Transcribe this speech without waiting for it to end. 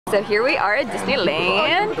So here we are at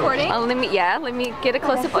Disneyland. Let me get a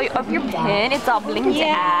close-up of your pin. It's all blinged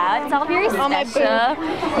out. It's all very special.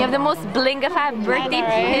 You have the most blingified birthday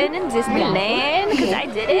pin in Disneyland because I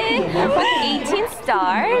did it with 18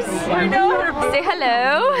 stars. Say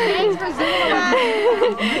hello.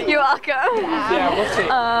 You're welcome.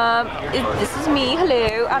 This is me.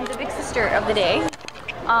 Hello. I'm the big sister of the day.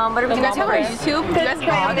 What are we doing? Do you guys have our YouTube? Do you guys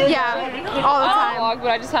vlog? Yeah, all the time. Vlog,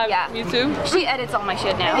 but I just have YouTube. She edits all my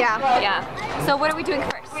shit now. Yeah. So what are we doing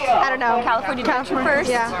first? I don't know. California first.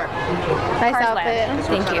 Yeah. Nice outfit.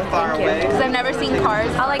 Thank you. Because I've never seen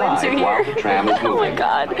Cars. I like them too here. Oh my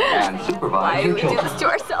god. Why do we do this to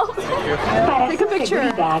ourselves? Take a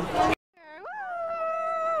picture.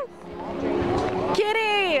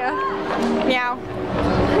 Kitty. Meow.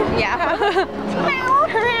 Yeah. Meow.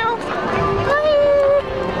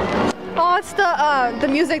 Oh, it's the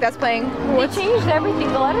music that's playing. They changed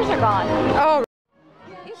everything. The letters are gone. Oh.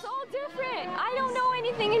 It's all different. I don't know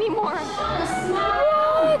anything anymore.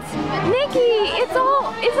 What? Nikki, it's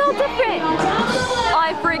all different.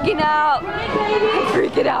 I'm freaking out. I'm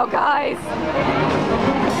freaking out, guys.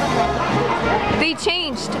 They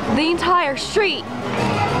changed the entire street.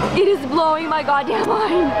 It is blowing my goddamn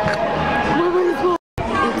mind.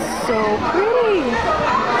 It's so pretty.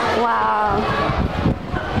 Wow.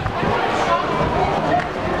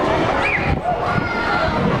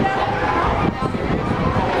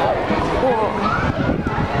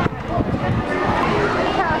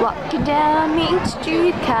 Walking down Main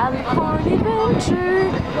Street, California adventure.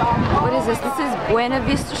 What is this? This is Buena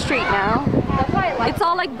Vista Street now. It's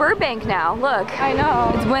all like Burbank now. Look. I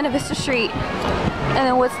know. It's Buena Vista Street. And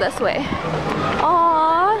then what's this way?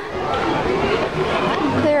 Aww.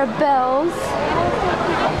 There are bells.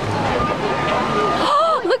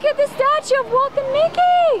 Oh, look at the statue of Walt and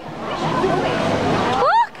Mickey.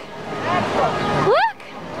 Look. Look.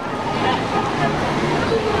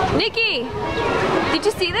 Nikki, did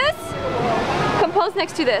you see this? Come pose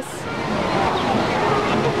next to this.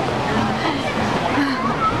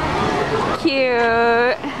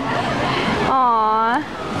 Cute. Aww.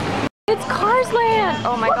 It's Cars Land.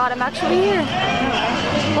 Oh my god, I'm actually here.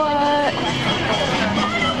 What?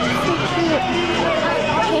 So cute.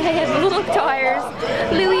 Hey, the little tires.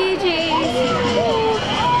 Luigi.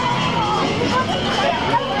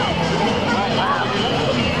 Wow.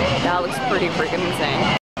 That looks pretty freaking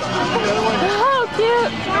insane. Oh,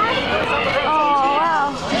 cute. Oh, wow.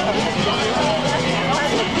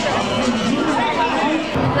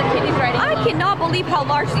 I cannot believe how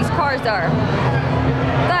large these cars are.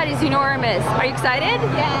 That is enormous. Are you excited?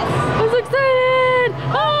 Yes. I'm so excited.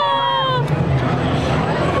 Oh.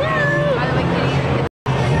 Yeah.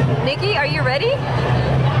 Nikki, are you ready?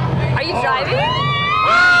 Are you driving?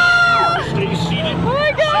 Oh, stay seated. Oh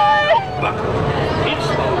my god. It's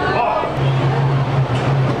the law.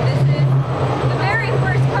 This is the very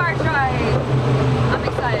first car ride. I'm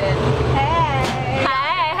excited. Hey.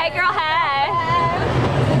 Hey. Hey girl, hey.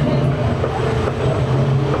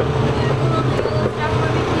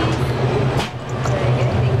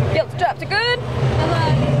 Straps are good.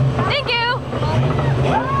 Thank you.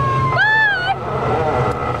 Bye.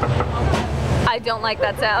 I don't like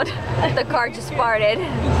that sound. The car just farted.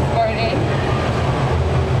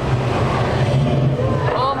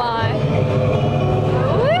 Oh my.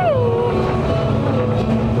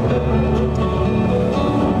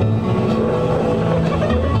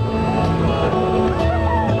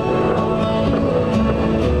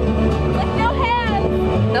 Like no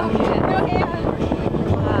hands. No hands. No hands.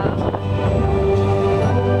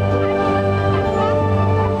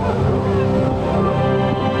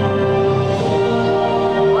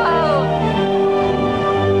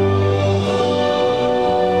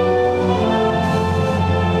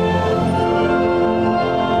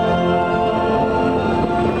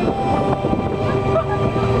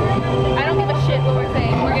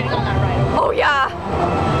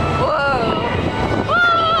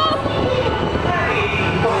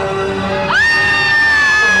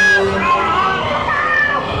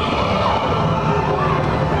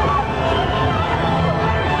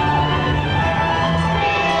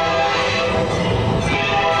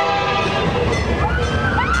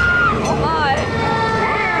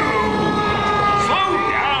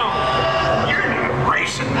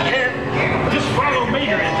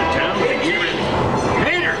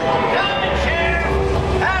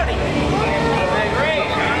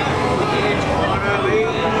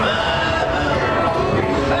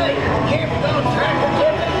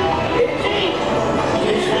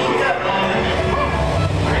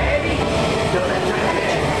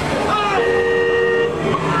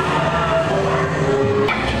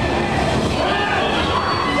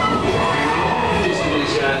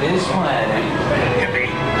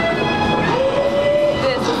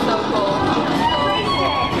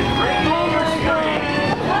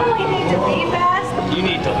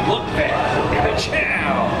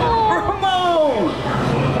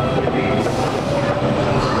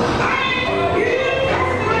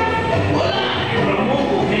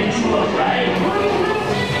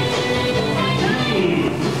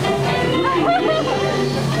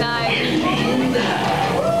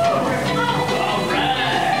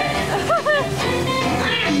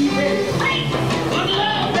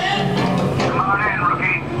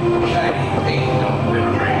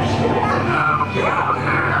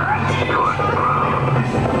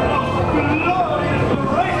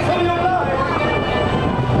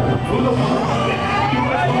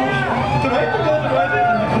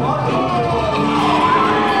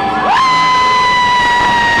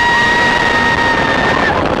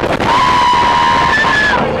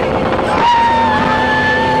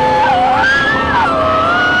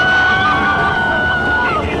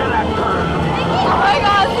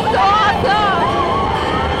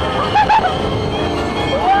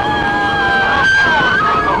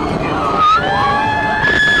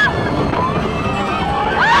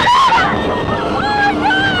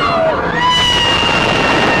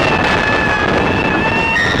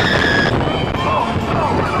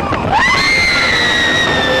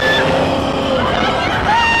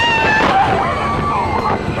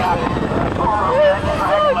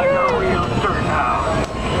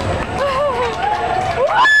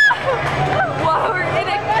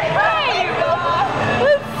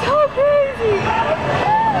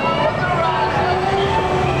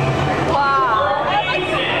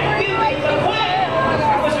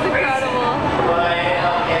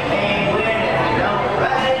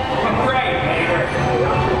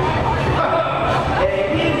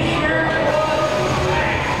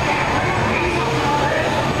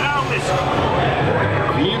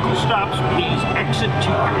 exit to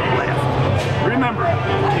your left. Remember,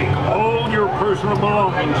 take all your personal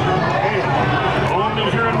belongings. Hey,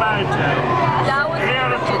 only here in my town. That was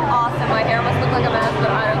awesome. My hair must look like a mess,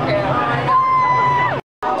 but I don't care.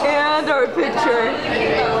 And our picture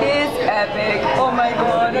is epic. Oh my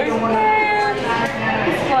god, our hair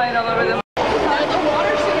is flying all over the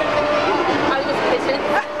pigeons.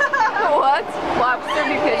 What? Wow,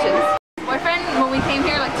 serving pigeons. Boyfriend, when we came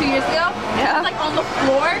here like 2 years ago, he was like on the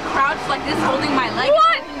floor, crouched like this, holding my leg.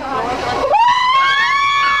 What?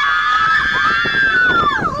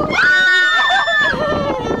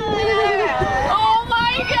 Oh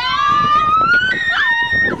my god!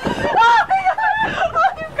 Oh my god! Oh,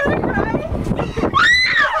 he's gonna cry!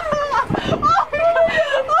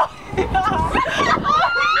 Oh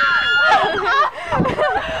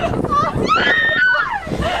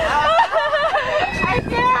my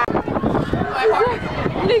god!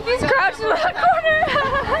 Nikki's crouched in that corner.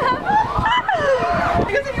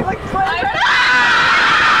 Because he's like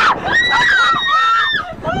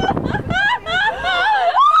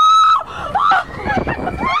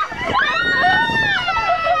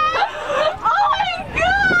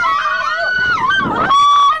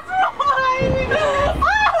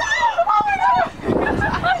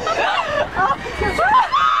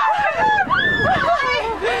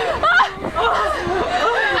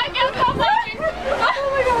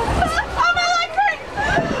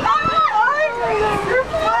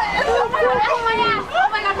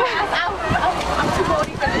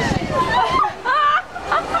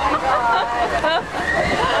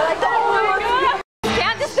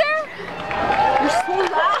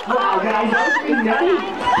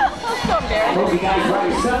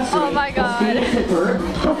oh my god.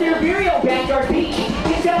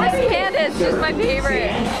 This panda is just my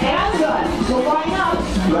favorite. So line up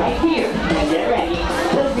right here and get ready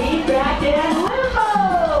to lean back and limbo.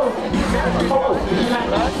 Oh,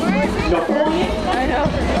 Napoleon? I know.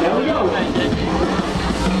 There we go.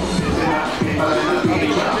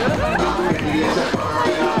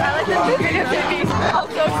 I like this video baby. I'm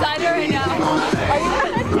so excited right now. Are you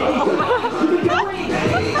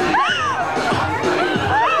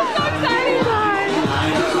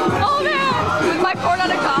on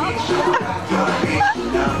a couch.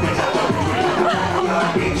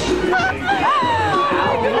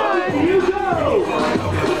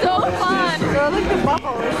 So fun. They're like the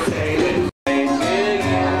bubbles.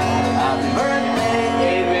 Happy birthday,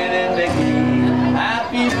 Adrienne and Nikki.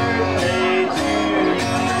 Happy birthday to you.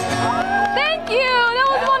 Thank you. That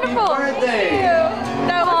was wonderful. Happy birthday. Thank you.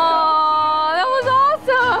 That was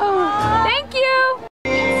awesome. Thank you.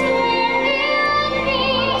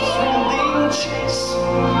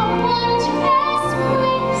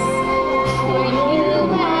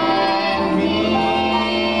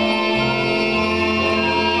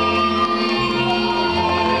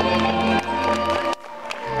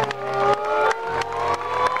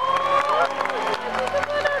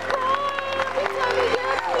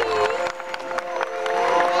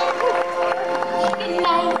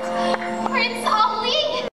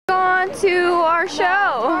 Our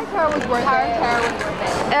show.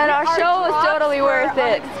 And our show was totally worth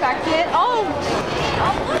it. Oh.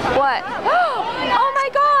 What? Oh my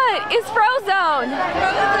god! It's Frozone!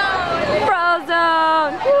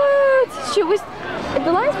 Frozone! Should we?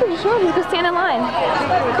 The line's pretty short. Let's go stand in line.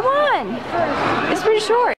 Come on! It's pretty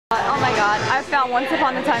short. Oh my god! I found Once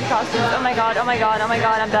Upon a Time costumes. Oh my god! Oh my god! Oh my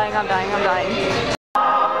god! I'm dying! I'm dying! I'm dying!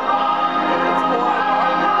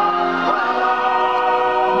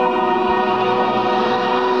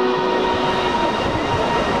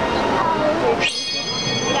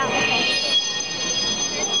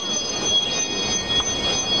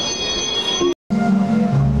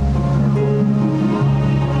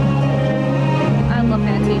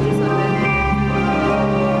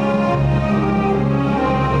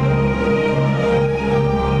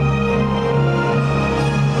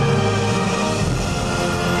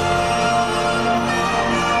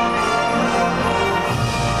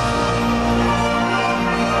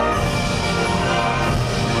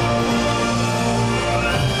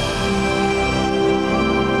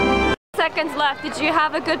 Seconds left. Did you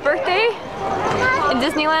have a good birthday in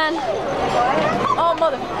Disneyland? Oh,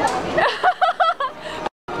 mother.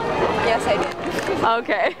 Yes, I did.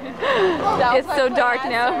 Okay. It's so dark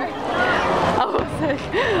now.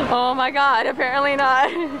 Oh my god, apparently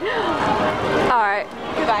not. Alright.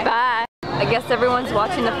 Goodbye. Bye. I guess everyone's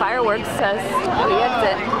watching the fireworks as we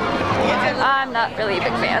exit. I'm not really a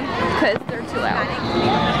big fan because they're too loud.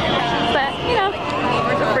 But, you know,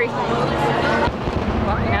 they're free.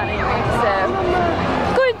 Walking out anyway, so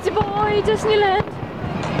good boy, Disneyland.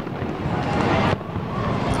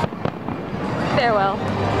 There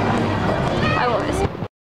will.